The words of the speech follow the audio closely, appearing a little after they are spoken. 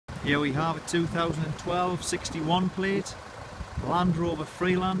Here we have a 2012 61 plate Landrover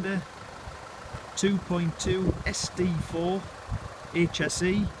Freelander 2.2 SD4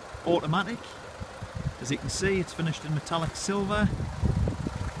 HSE automatic. As you can see, it's finished in metallic silver,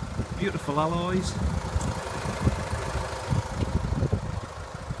 beautiful alloys.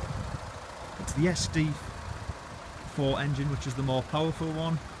 It's the SD4 engine, which is the more powerful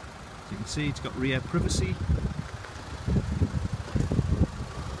one. As you can see, it's got rear privacy.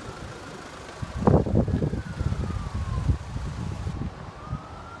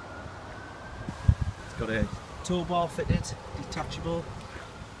 It's got a tow bar fitted, detachable.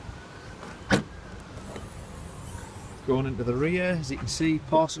 Going into the rear, as you can see,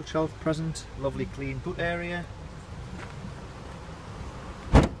 parcel shelf present, lovely clean boot area.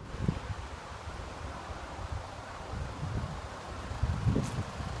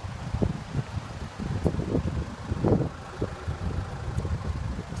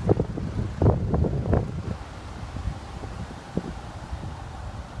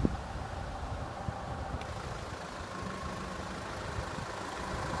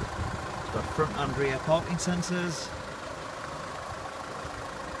 It's got front and rear parking sensors.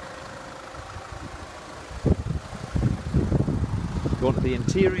 Go to the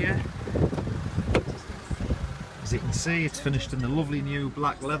interior. As you can see, it's finished in the lovely new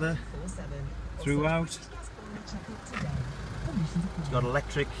black leather throughout. It's got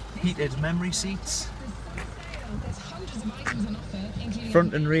electric heated memory seats.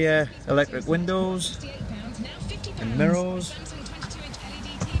 Front and rear electric windows and mirrors.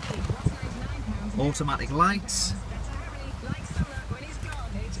 Automatic lights.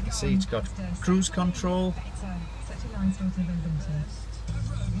 As you can see, it's got cruise control.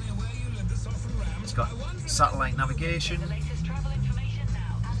 It's got satellite navigation.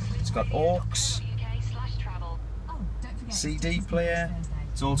 It's got aux, CD player.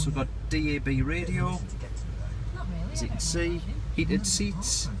 It's also got DAB radio. As you can see, heated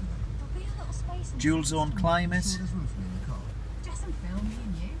seats, dual zone climate.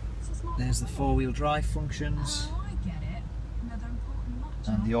 There's the four-wheel drive functions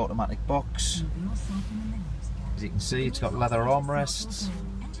and the automatic box. As you can see, it's got leather armrests.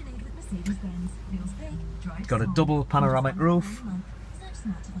 It's got a double panoramic roof.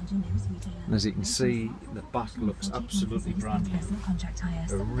 And as you can see, the back looks absolutely brand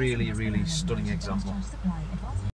new. A really, really stunning example.